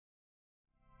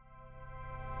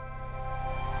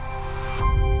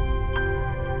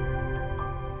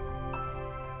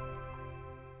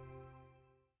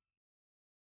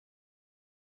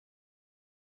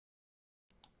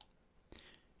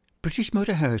British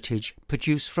Motor Heritage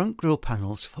produced front grille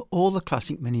panels for all the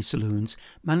classic Mini saloons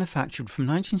manufactured from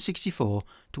 1964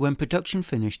 to when production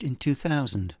finished in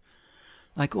 2000.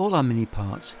 Like all our Mini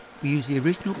parts, we use the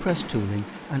original press tooling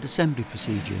and assembly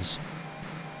procedures.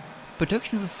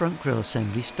 Production of the front grille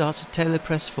assembly starts at Taylor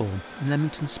Press Form in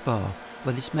Leamington Spa,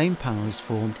 where this main panel is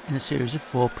formed in a series of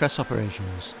 4 press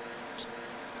operations.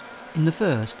 In the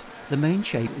first, the main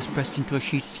shape is pressed into a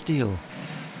sheet of steel.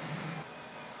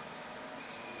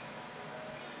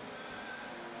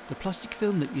 The plastic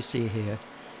film that you see here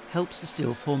helps the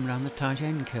steel form around the tight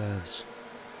end curves.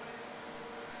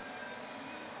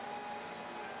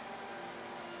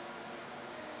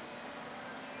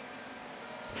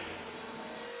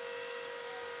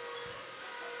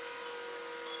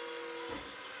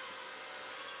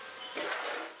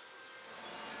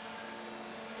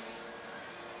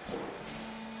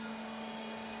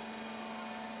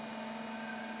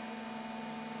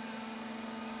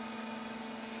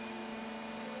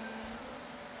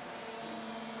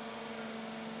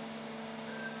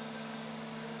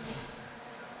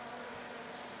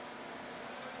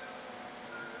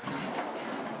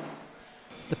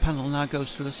 The panel now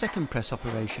goes through a second press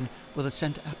operation where the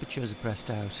centre apertures are pressed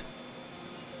out.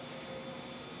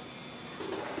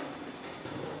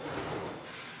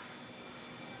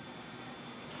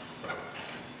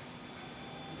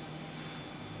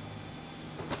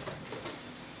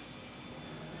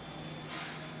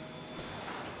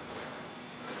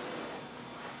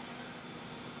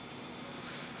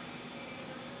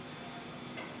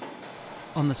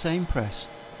 On the same press,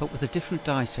 but with a different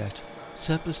die set,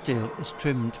 surplus steel is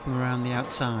trimmed from around the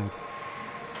outside.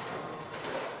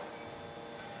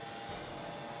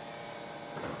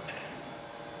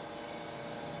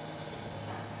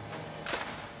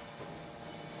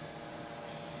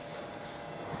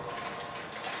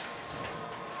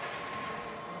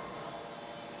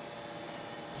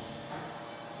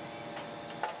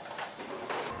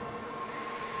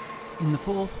 In the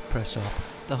fourth press op,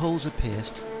 the holes are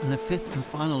pierced and a fifth and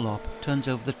final op turns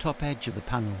over the top edge of the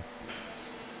panel.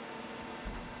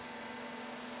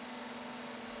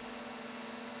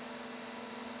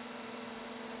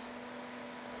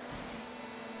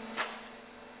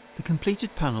 The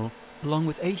completed panel, along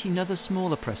with 18 other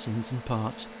smaller pressings and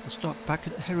parts, are stocked back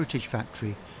at the Heritage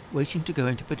factory, waiting to go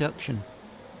into production.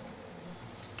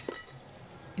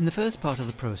 In the first part of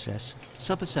the process,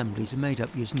 sub-assemblies are made up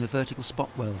using the vertical spot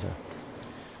welder.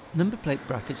 Number plate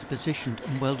brackets are positioned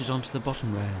and welded onto the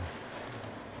bottom rail.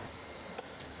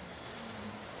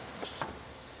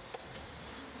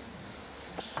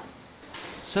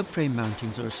 Subframe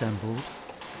mountings are assembled,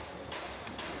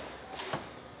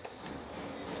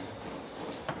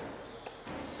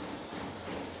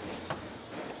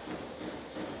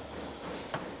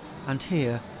 and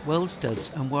here weld studs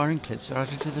and wiring clips are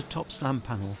added to the top slam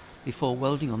panel before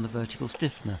welding on the vertical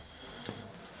stiffener.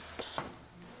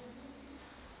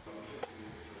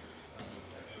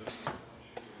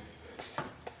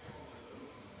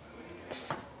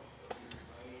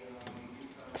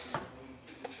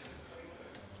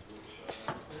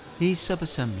 These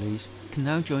sub-assemblies can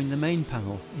now join the main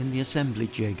panel in the assembly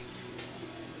jig.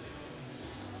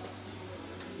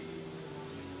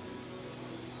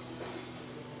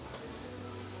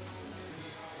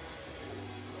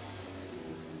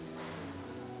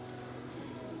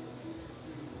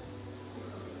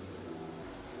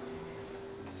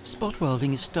 Spot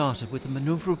welding is started with a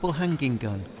manoeuvrable hanging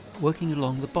gun working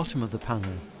along the bottom of the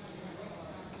panel.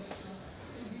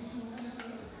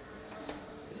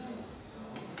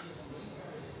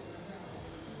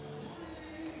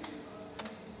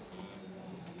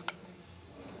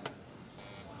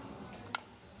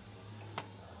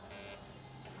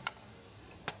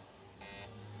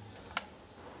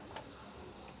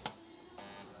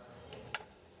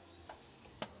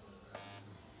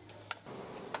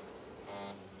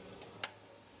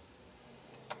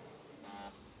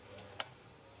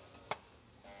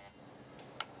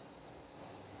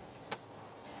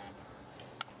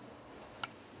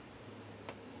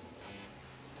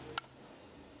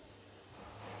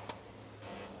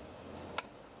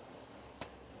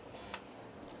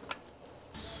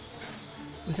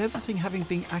 With everything having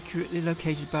been accurately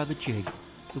located by the jig,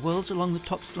 the welds along the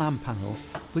top slam panel,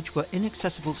 which were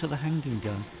inaccessible to the hanging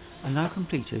gun, are now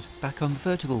completed back on the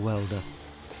vertical welder.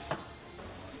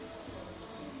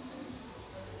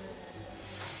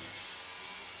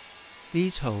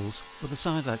 These holes, where the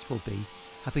side lights will be,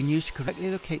 have been used to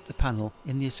correctly locate the panel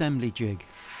in the assembly jig.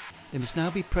 They must now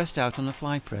be pressed out on a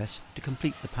fly press to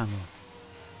complete the panel.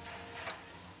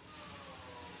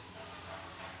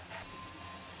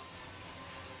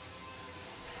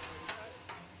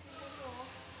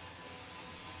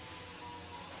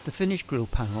 The finished grille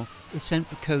panel is sent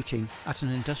for coating at an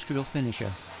industrial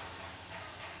finisher.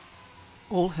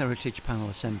 All Heritage panel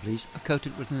assemblies are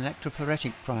coated with an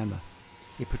electrophoretic primer.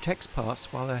 It protects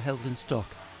parts while they are held in stock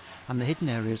and the hidden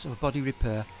areas of a body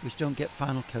repair which don't get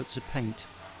final coats of paint.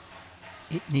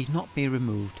 It need not be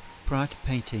removed prior to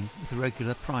painting with a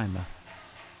regular primer.